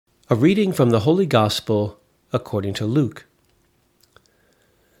A reading from the Holy Gospel according to Luke.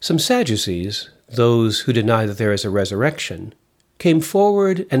 Some Sadducees, those who deny that there is a resurrection, came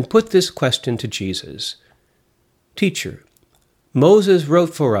forward and put this question to Jesus. "Teacher, Moses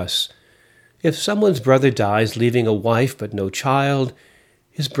wrote for us, if someone's brother dies leaving a wife but no child,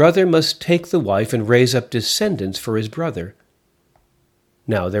 his brother must take the wife and raise up descendants for his brother.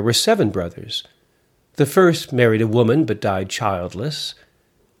 Now there were 7 brothers. The first married a woman but died childless.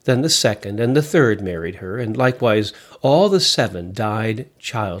 Then the second and the third married her, and likewise all the 7 died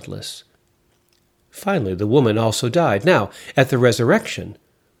childless. Finally the woman also died. Now, at the resurrection,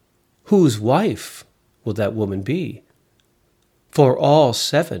 whose wife will that woman be? For all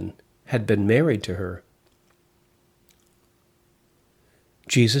 7 had been married to her."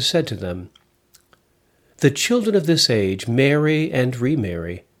 Jesus said to them, "The children of this age marry and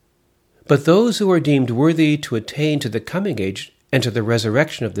remarry, but those who are deemed worthy to attain to the coming age and to the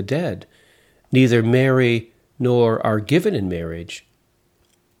resurrection of the dead neither marry nor are given in marriage.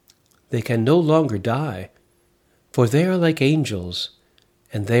 They can no longer die, for they are like angels,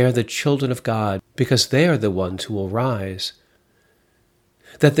 and they are the children of God, because they are the ones who will rise.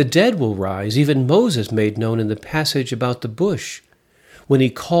 That the dead will rise, even Moses made known in the passage about the bush, when he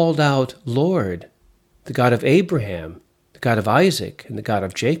called out, 'Lord, the God of Abraham, the God of Isaac, and the God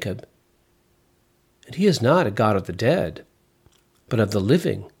of Jacob.' And he is not a God of the dead, but of the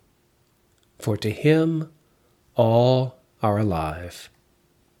living, for to him all are alive."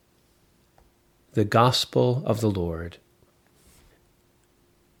 The Gospel of the Lord.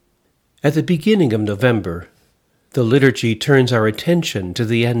 At the beginning of November, the liturgy turns our attention to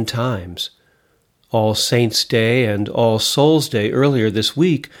the end times. All Saints' Day and All Souls' Day earlier this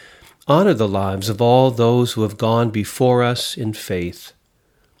week honor the lives of all those who have gone before us in faith.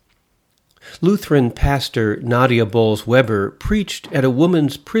 Lutheran pastor Nadia Bolz-Weber preached at a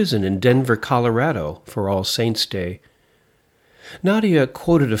women's prison in Denver, Colorado for All Saints' Day. Nadia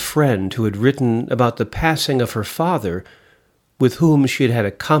quoted a friend who had written about the passing of her father, with whom she had had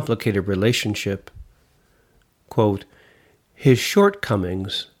a complicated relationship. Quote, "His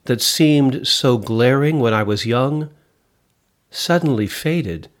shortcomings that seemed so glaring when I was young suddenly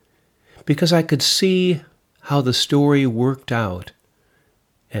faded because I could see how the story worked out."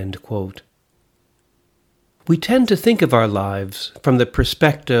 End quote. We tend to think of our lives from the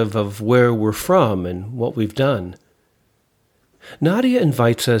perspective of where we're from and what we've done. Nadia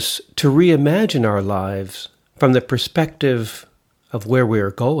invites us to reimagine our lives from the perspective of where we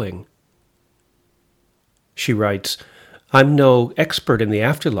are going. She writes, "I'm no expert in the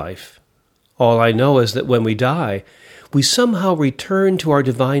afterlife. All I know is that when we die, we somehow return to our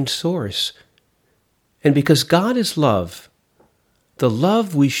divine source. And because God is love, the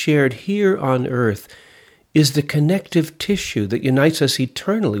love we shared here on earth is the connective tissue that unites us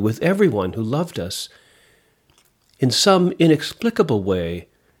eternally with everyone who loved us. In some inexplicable way,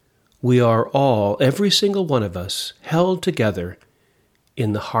 we are all, every single one of us, held together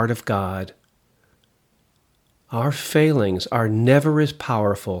in the heart of God. Our failings are never as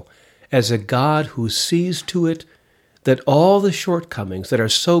powerful as a God who sees to it that all the shortcomings that are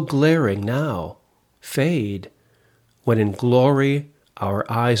so glaring now fade when in glory our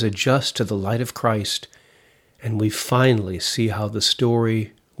eyes adjust to the light of Christ and we finally see how the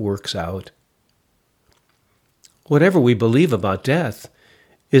story works out." Whatever we believe about death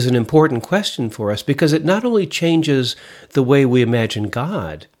is an important question for us because it not only changes the way we imagine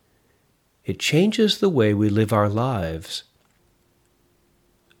God, it changes the way we live our lives.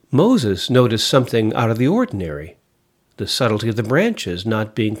 Moses noticed something out of the ordinary, the subtlety of the branches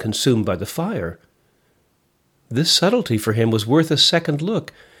not being consumed by the fire. This subtlety for him was worth a second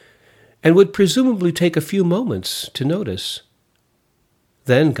look and would presumably take a few moments to notice.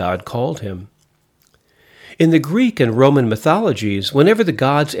 Then God called him. In the Greek and Roman mythologies, whenever the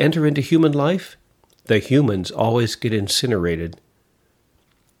gods enter into human life, the humans always get incinerated.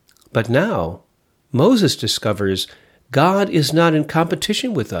 But now, Moses discovers God is not in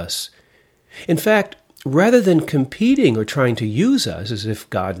competition with us. In fact, rather than competing or trying to use us as if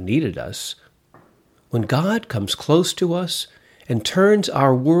God needed us, when God comes close to us and turns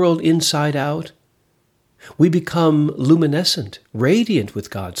our world inside out, we become luminescent, radiant with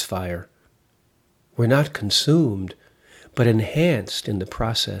God's fire. We're not consumed, but enhanced in the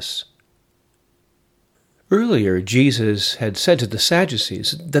process. Earlier, Jesus had said to the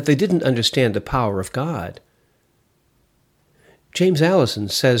Sadducees that they didn't understand the power of God. James Allison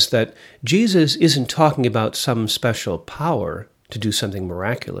says that Jesus isn't talking about some special power to do something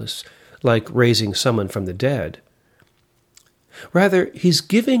miraculous, like raising someone from the dead. Rather, he's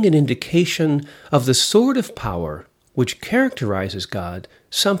giving an indication of the sort of power which characterizes God,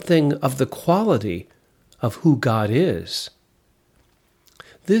 something of the quality of who God is.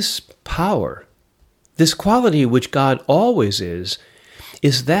 This power, this quality which God always is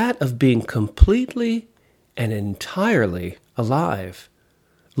that of being completely and entirely alive,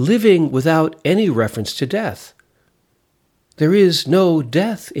 living without any reference to death. There is no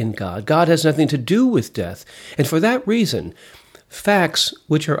death in God. God has nothing to do with death. And for that reason, facts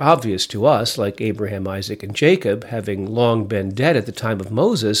which are obvious to us, like Abraham, Isaac, and Jacob having long been dead at the time of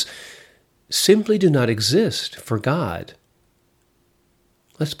Moses, simply do not exist for God.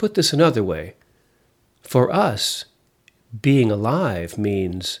 Let's put this another way. For us, being alive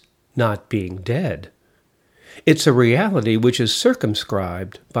means not being dead. It's a reality which is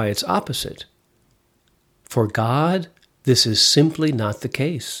circumscribed by its opposite. For God, this is simply not the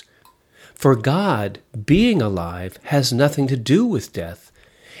case. For God, being alive has nothing to do with death,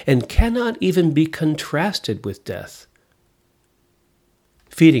 and cannot even be contrasted with death.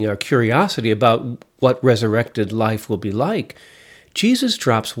 Feeding our curiosity about what resurrected life will be like, Jesus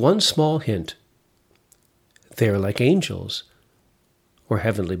drops one small hint. They are like angels, or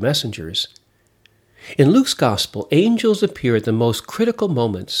heavenly messengers. In Luke's Gospel, angels appear at the most critical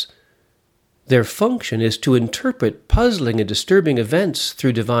moments. Their function is to interpret puzzling and disturbing events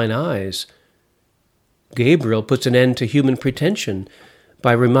through divine eyes. Gabriel puts an end to human pretension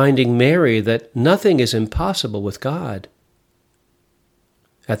by reminding Mary that nothing is impossible with God.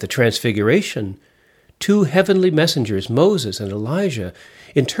 At the Transfiguration, two heavenly messengers, Moses and Elijah,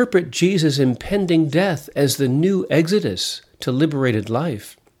 interpret Jesus' impending death as the new exodus to liberated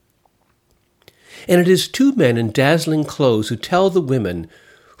life. And it is two men in dazzling clothes who tell the women,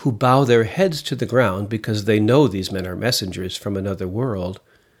 who bow their heads to the ground because they know these men are messengers from another world,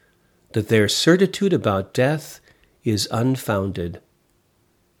 that their certitude about death is unfounded.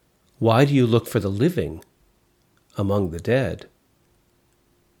 Why do you look for the living among the dead?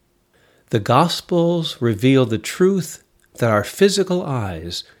 The Gospels reveal the truth that our physical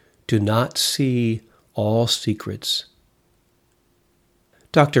eyes do not see all secrets.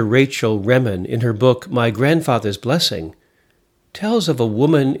 Dr. Rachel Remen, in her book My Grandfather's Blessing, tells of a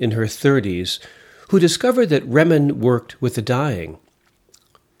woman in her 30s who discovered that Remen worked with the dying.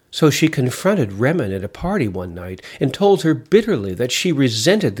 So she confronted Remen at a party one night and told her bitterly that she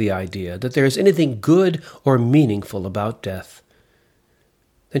resented the idea that there is anything good or meaningful about death.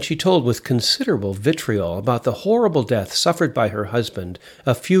 Then she told with considerable vitriol about the horrible death suffered by her husband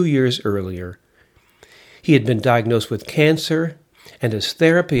a few years earlier. He had been diagnosed with cancer, and as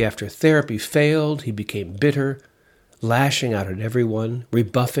therapy after therapy failed, he became bitter, lashing out at everyone,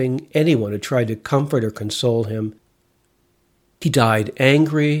 rebuffing anyone who tried to comfort or console him. He died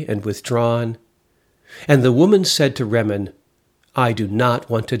angry and withdrawn, and the woman said to Remen, "I do not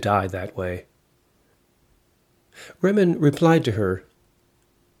want to die that way." Remen replied to her,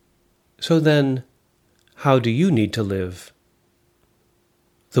 "So then, how do you need to live?"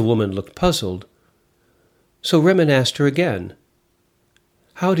 The woman looked puzzled. So Remen asked her again,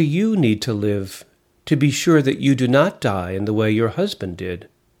 "How do you need to live to be sure that you do not die in the way your husband did?"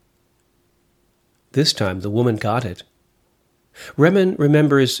 This time the woman got it. Remen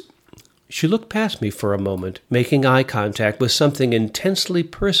remembers, she looked past me for a moment, making eye contact with something intensely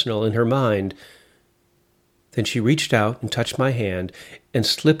personal in her mind. Then she reached out and touched my hand and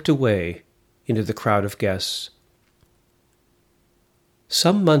slipped away into the crowd of guests.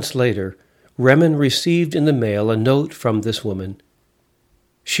 Some months later, Remen received in the mail a note from this woman.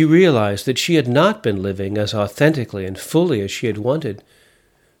 She realized that she had not been living as authentically and fully as she had wanted.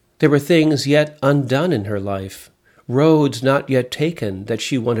 There were things yet undone in her life, roads not yet taken that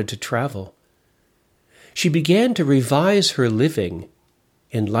she wanted to travel. She began to revise her living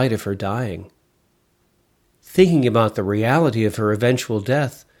in light of her dying. Thinking about the reality of her eventual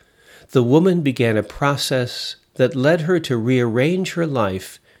death, the woman began a process that led her to rearrange her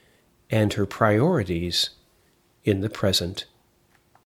life and her priorities in the present.